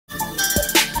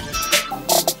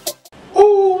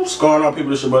going on,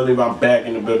 people? It's your boy Levi. I'm back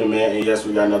in the building, man. And yes,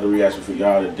 we got another reaction for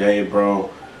y'all today, bro.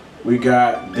 We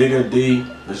got Digga D.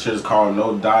 This shit is called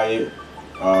No Diet.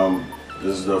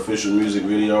 This is the official music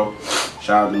video.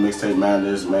 Shout out to Mixtape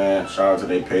Madness, man. Shout out to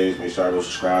their page. Make sure you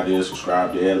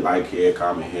subscribe there, like here,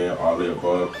 comment here, all the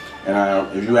above.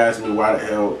 And if you ask me why the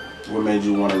hell, what made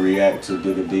you want to react to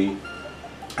Digga D,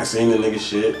 I seen the nigga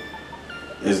shit.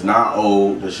 It's not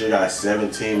old. The shit got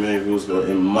 17 million views ago.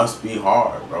 It must be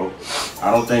hard, bro. I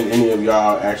don't think any of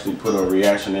y'all actually put a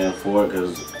reaction in for it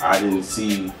because I didn't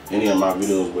see any of my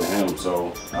videos with him.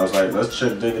 So I was like, let's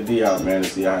check Digga D out, man, and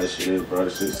see how this shit is, bro.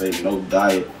 This shit say no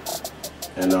diet.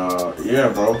 And yeah,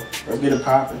 bro, let's get it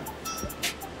popping.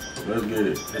 Let's get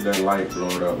it. Hit that light, blow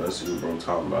it up. Let's see what bro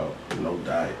talking about. No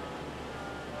diet.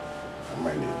 I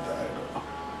might need a diet though.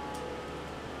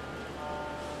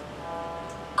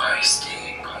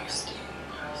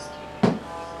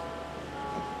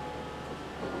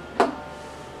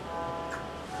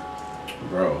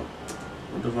 Bro,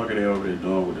 what the fuck are they over there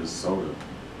doing with this soda?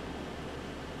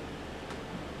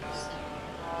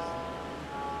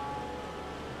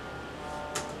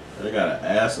 They got an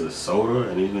ass of soda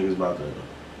and these niggas about to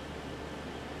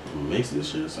mix this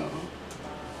shit or something.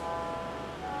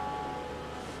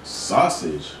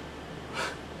 Sausage.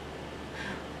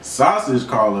 Sausage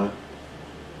calling.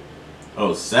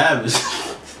 Oh, savage.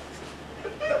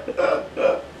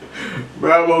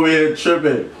 Bro, I'm over here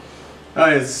tripping. Oh,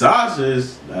 it's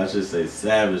sausage. I should say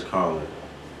savage calling.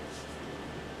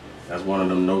 That's one of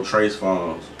them no trace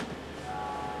phones.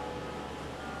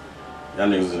 Y'all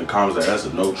niggas in the comments like, that's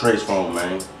a no trace phone,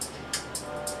 man.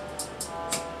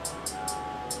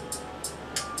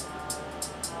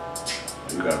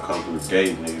 You gotta come through the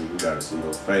gate, nigga. We gotta see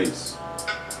your face.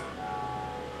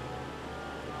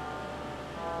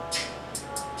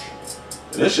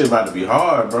 This shit about to be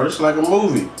hard, bro. It's like a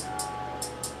movie.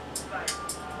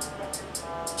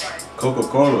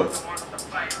 Coca-Cola.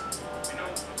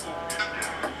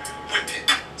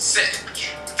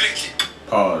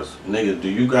 Pause. Nigga, do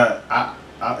you got...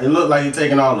 it looked like he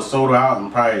taking all the soda out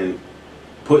and probably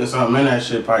putting something in that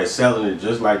shit, probably selling it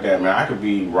just like that, man. I could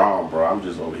be wrong, bro. I'm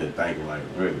just over here thinking like,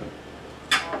 really.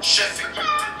 Chef it,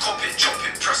 cop it, chop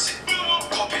it, press it,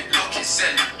 cop it, lock it,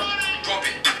 sell it, rob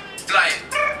it, fly it,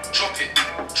 drop it,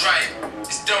 dry it.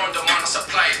 It's there on demand,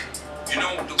 supply it. You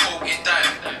know the coke ain't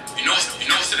diet. You know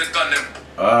to the gun them.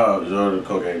 Oh, you know the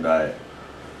coke ain't diet.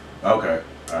 Okay,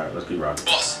 alright, let's keep rocking.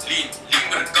 Boss, lean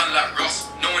with a gun like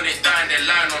Ross. No one ain't dying, they're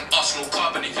lying on us. No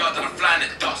carbon in yard and I'm flying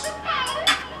at dust.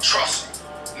 Trust,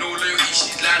 no loyalty,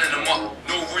 she's lining them up.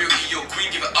 No royalty, your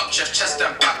queen, give it up, chest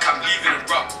and back, I'm leaving it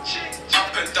rough.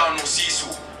 Up and down, no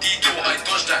seesaw. Detour, I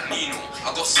dodged that Nino.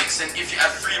 I got 6 and if you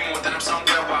add 3 more, then I'm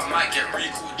somewhere where I might get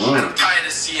recalled. And I'm tired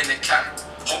of seeing the cat.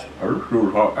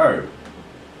 Hey.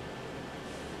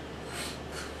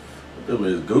 Them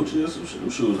is Gucci or some shit. Them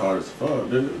shoes hard as fuck,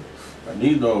 nigga. I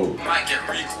need those. Might get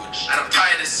recalled. And I'm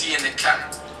tired of seeing the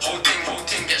cat. Whole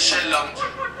thing get shell lumped.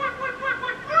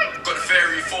 Got the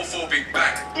fairy 4-4 big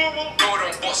bang. Go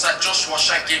on bots like Joshua,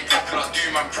 Shank ain't popular, do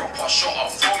man proper. Shot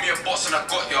up, throw me a box and I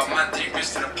got your man take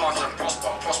risks for the pounds and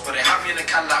prosper. They have me in the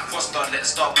can like Foster, let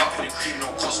start back for the cream, no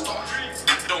Costa.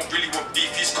 Don't really want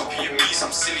beef, he's copying me,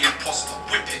 some silly imposter.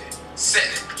 Whip it, set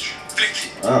it, flick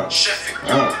it, chef it,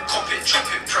 cop it, chop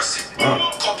it, press it,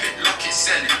 cop it, lock it,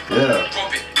 sell it,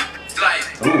 rob it, fly it,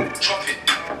 drop it,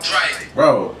 dry it.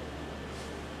 Bro,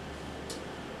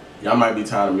 y'all might be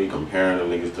tired of me comparing them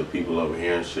niggas to people over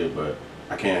here and shit, but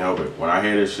I can't help it. When I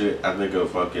hear this shit, I think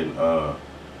of fucking,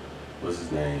 what's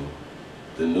his name?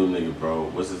 The new nigga, bro.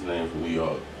 What's his name from New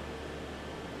York?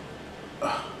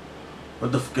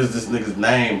 What the fuck is this nigga's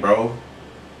name, bro?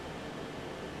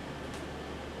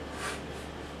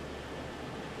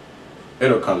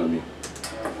 It'll come to me.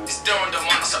 It's there on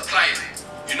demand, supply it.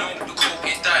 You know the coke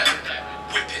ain't diet.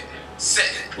 Whip it, set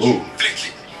it, flick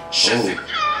it, chef it,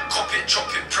 cop it, chop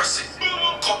it, press it,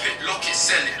 cop it, lock it,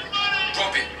 sell it,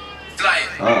 rob it, fly it,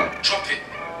 drop it,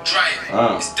 dry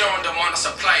it. It's there on demand,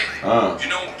 supply it. You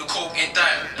know the coke ain't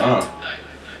diet.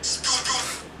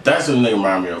 That's what the nigga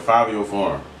remind me of. 5-year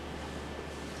farm.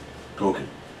 Coke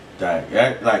diet.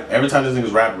 Yeah, like every time this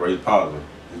nigga's rapping, bro, he's pausing.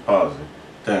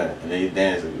 And then he's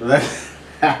dancing.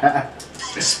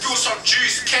 Spill some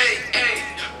juice,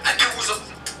 and it was a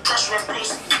crush run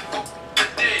bills. The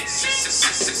day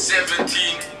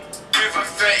 17 with a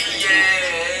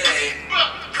 38,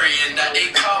 praying that they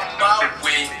come my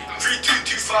way.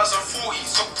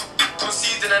 2040s,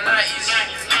 conceived in the 90s,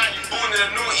 born in the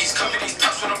noughties, cover these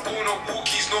taps when I'm born on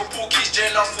walkies, no porkies,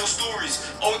 jail out 4 stories,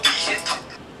 OD hit top.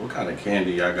 What kind of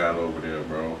candy y'all got over there,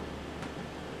 bro?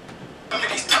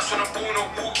 These taps when I'm born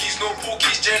on walkies, no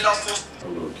porkies, jailhouse force. A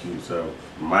little cute self.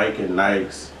 Mike and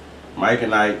Ike's,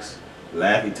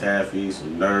 Laffy Taffy,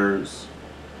 some Nerds.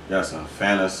 Got some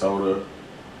Fanta soda.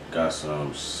 Got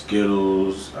some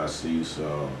Skittles. I see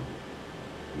some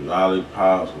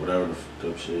lollipops, whatever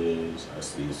the shit is. I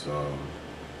see some.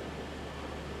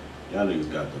 Y'all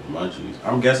niggas got the munchies.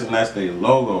 I'm guessing that's their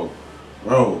logo.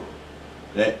 Bro,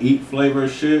 that eat flavor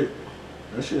shit,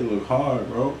 that shit look hard,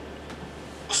 bro.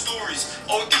 Stories,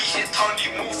 OD hit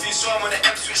Tandy moving, so I'm on the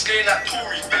M switch lane like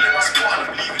Tory. Billing my spot and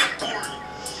I'm leaving it gory.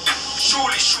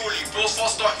 Surely, bros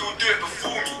faster, he'll do it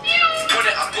before me. Want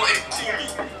it, I got it, call me.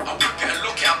 I whip it and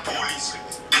look at bullies.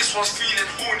 This one's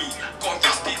feeling horny. Got a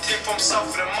rusty thing from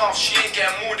south of the mouth. She ain't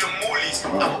getting more than mollies.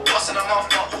 I'm a bust in the mouth,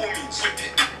 my homies. Whip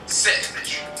it, set it,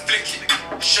 flick it,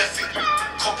 chef it,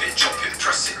 cop it, chop it,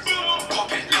 press it,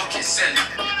 cop it, lock it, sell it,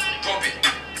 rob it,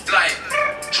 fly it,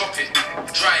 drop it,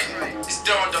 dry it. It's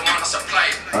there on demand, I supply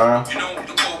it. You know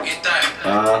the coke ain't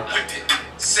dying. Whip it,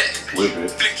 set it, flick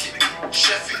it,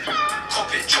 chef it,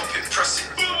 cop it, chop it, press it,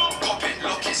 cop it,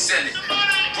 lock it, sell it,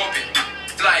 rob it,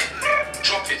 fly it,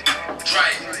 drop it,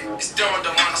 dry it. It's there on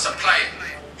demand, I supply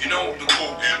it. You know the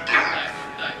coke ain't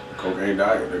dying. Coke ain't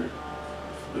diet, nigga.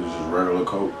 This is just regular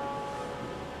coke.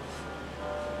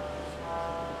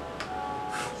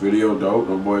 Video dope,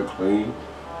 no boy clean.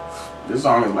 This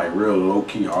song is like real low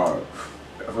key hard.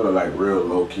 I feel like real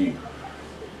low key.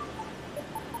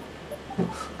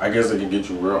 I guess it can get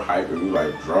you real hype if you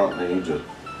like drunk and you just.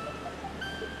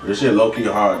 This shit low key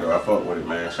hard though. I fuck with it,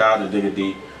 man. Shout out to Digga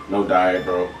D, No Diet,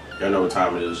 bro. Y'all know what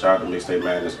time it is. Shout out to Mixtape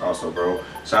Madness also, bro.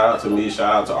 Shout out to me.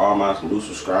 Shout out to all my new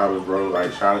subscribers, bro.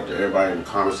 Like, shout out to everybody in the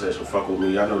comment section. Fuck with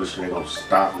me. Y'all know this shit ain't gonna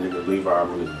stop, nigga. Leave our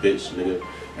bitch, nigga.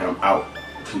 And I'm out.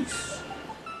 Peace.